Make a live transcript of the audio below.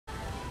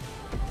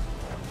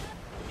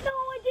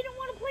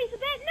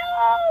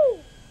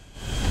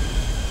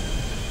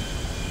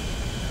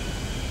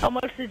How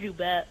much did you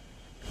bet?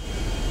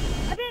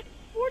 I bet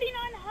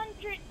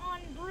 4,900 on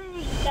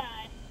Bruised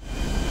Die.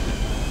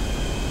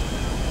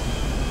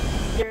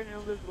 You're gonna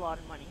lose a lot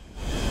of money.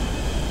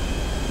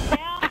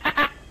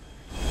 Yeah.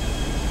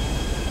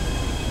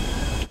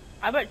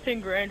 I bet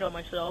 10 grand on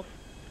myself.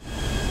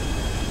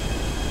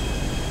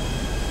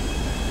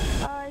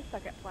 I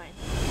suck at playing.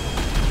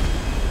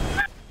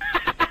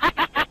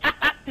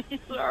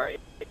 Sorry.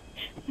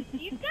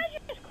 You guys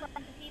are just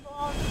crushing people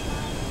all the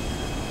time.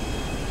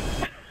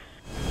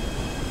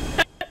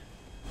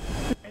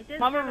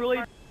 Mama really.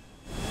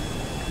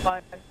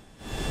 Fine.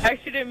 I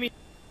actually didn't mean.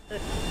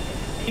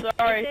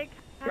 Sorry.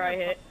 Try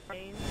hit.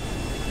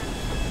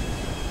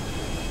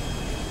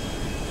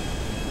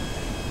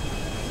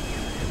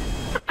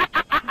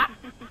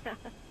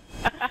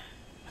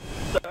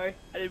 Sorry,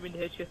 I didn't mean to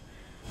hit you.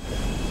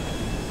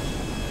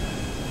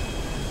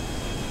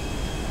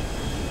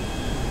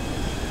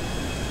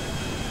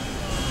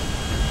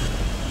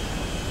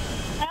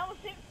 I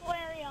almost hit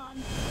Flareon.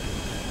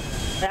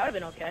 That would have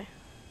been okay.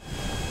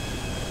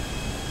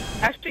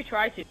 Actually,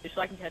 try to,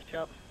 so I can catch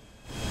up.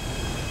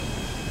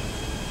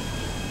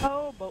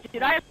 Oh, but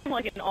Dude, I am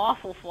like an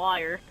awful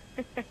flyer.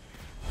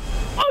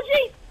 Oh,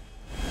 jeez!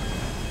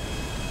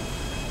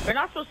 You're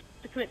not supposed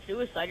to commit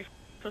suicide, you're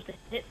supposed to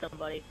hit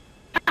somebody.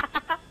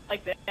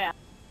 Like that.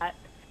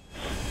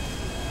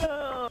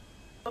 Oh,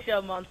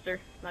 shove monster.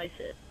 Nice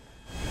hit.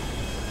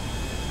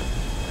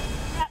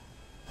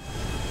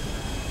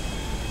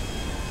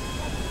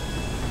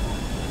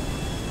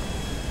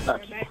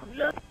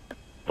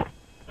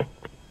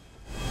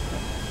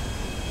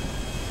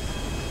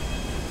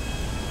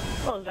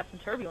 Oh, we got some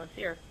turbulence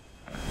here.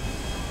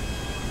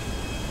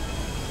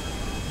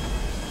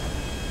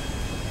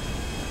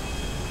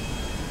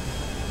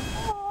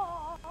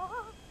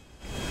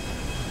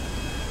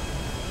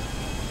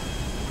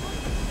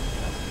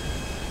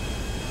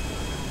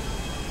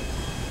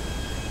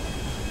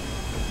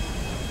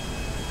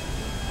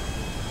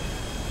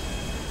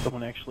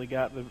 Someone actually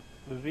got the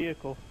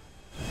vehicle.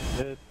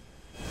 Good.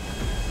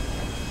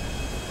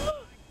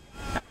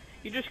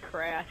 You just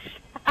crashed.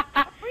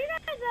 Were you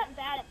guys that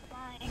bad at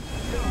flying?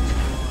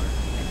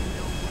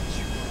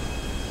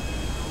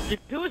 Dude,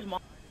 who is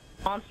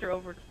monster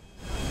over?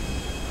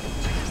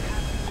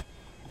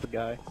 The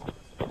guy.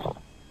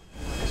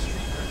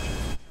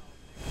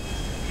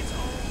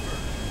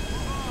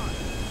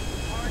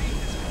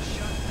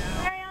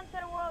 Flareon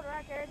set a world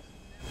record.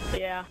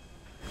 Yeah,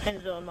 in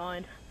his own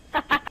mind.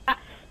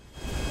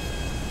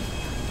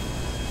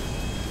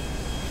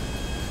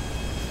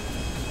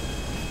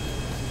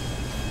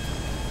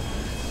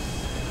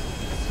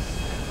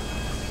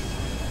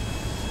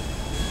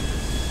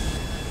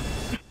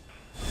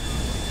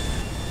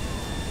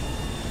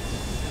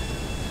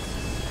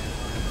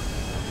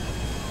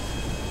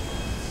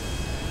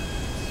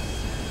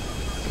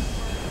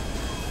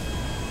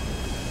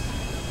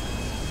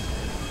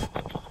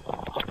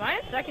 Am I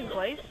in second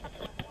place?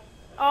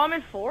 Oh, I'm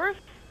in fourth?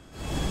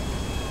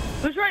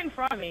 Who's right in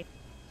front of me?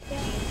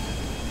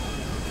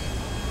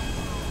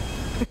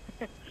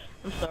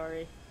 I'm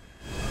sorry.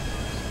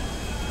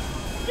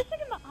 Just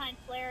looking behind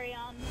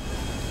Flareon.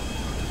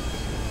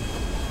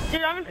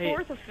 Dude, I'm in Hey.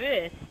 fourth or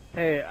fifth.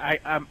 Hey,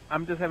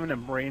 I'm just having a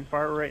brain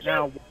fart right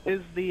now. What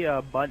is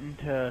the button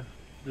to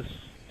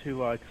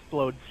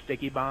explode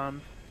sticky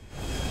bombs?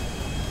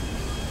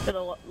 To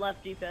the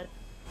left D-pad.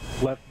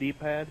 Left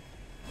D-pad.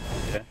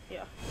 Okay.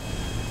 Yeah.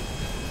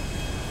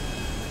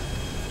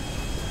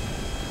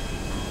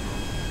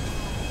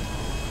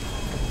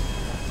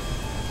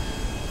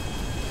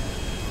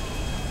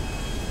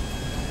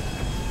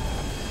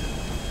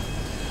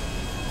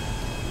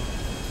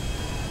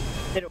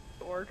 Did it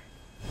work?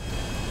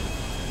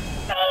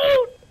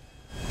 No!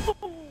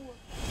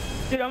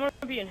 Dude, I'm gonna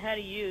be ahead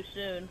of you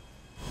soon.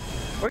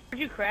 Where did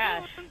you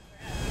crash?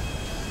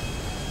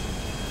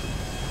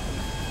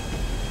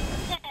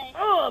 Hey,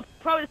 Oh,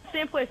 probably the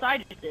same place I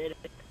just did.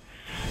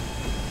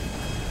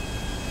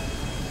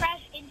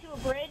 crash into a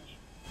bridge.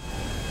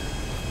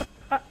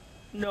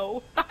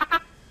 No.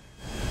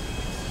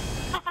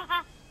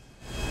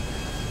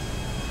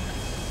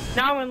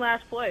 Now I'm in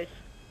last place.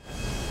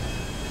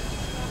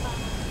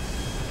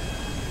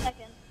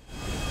 Second.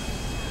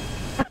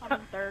 I'm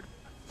in third.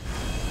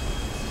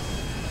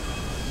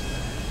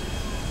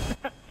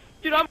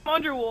 Dude, I'm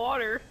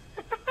underwater.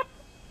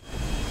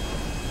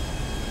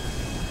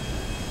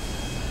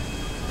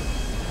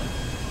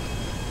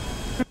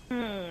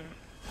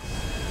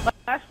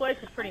 Last place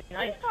is pretty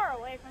nice. Pretty far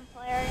away from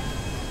Flareon.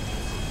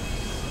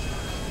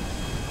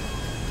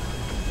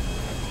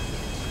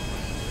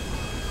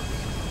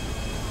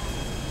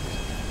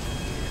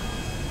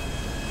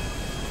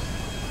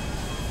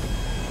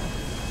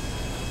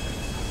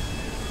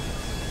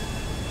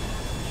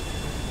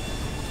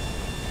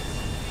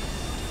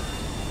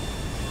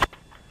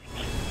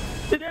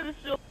 Dude, that is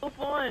so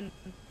fun.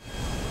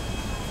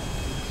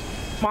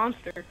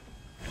 Monster.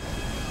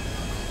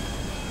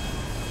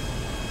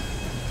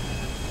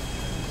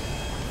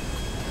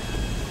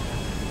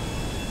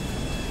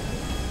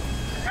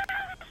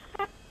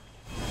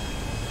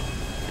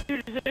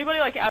 Dude, Is anybody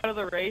like out of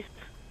the race?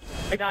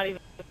 Like not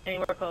even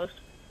anywhere close?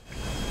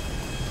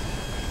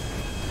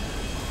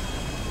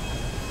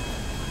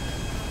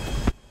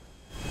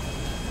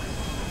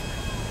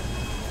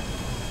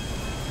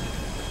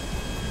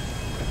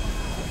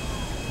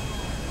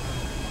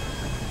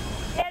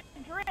 Yeah,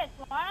 Drift,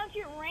 why don't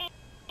you rank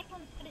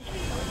instead of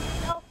shooting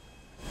yourself?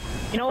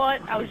 You know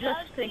what? I was It does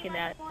just thinking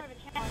seem like that. more of a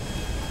challenge.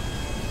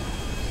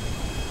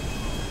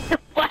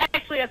 Well,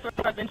 actually, that's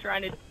what I've been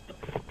trying to do.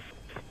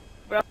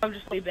 But I'm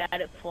just really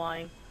bad at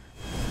flying.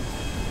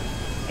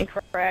 And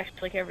crash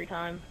like every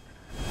time.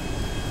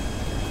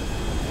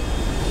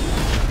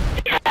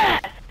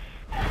 Yes!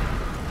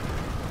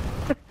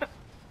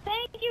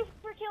 Thank you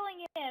for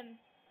killing him.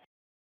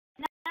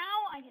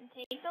 Now I can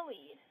take the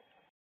lead.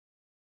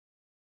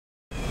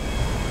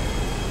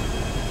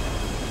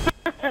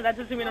 That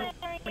doesn't mean I'm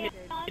gonna hit.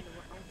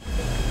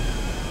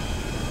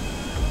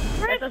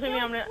 That doesn't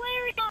mean I'm gonna.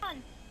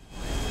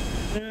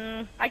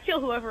 Flareon! I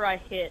kill whoever I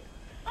hit.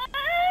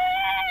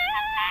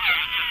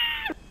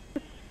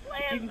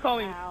 You can call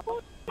me.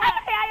 Ow.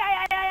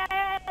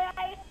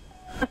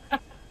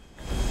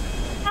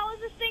 How is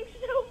this thing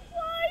still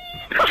flying?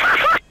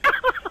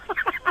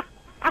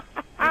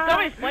 If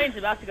somebody's plane's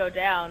about to go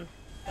down,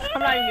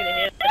 I'm not even gonna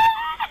hit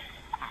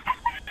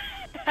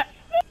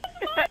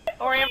it.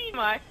 Or am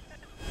I?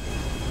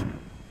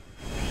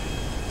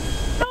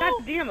 God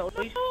damn it,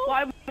 Luis.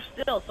 Fly more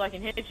still so I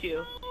can hit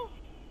you.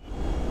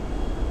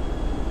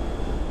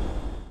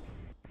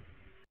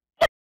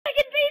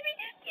 Second, baby!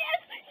 Yes,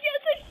 I'm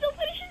still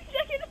finishing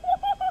second.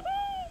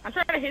 I'm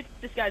trying to hit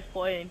this guy's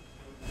plane.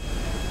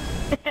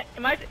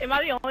 Am I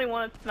the only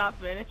one that's not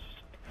finished?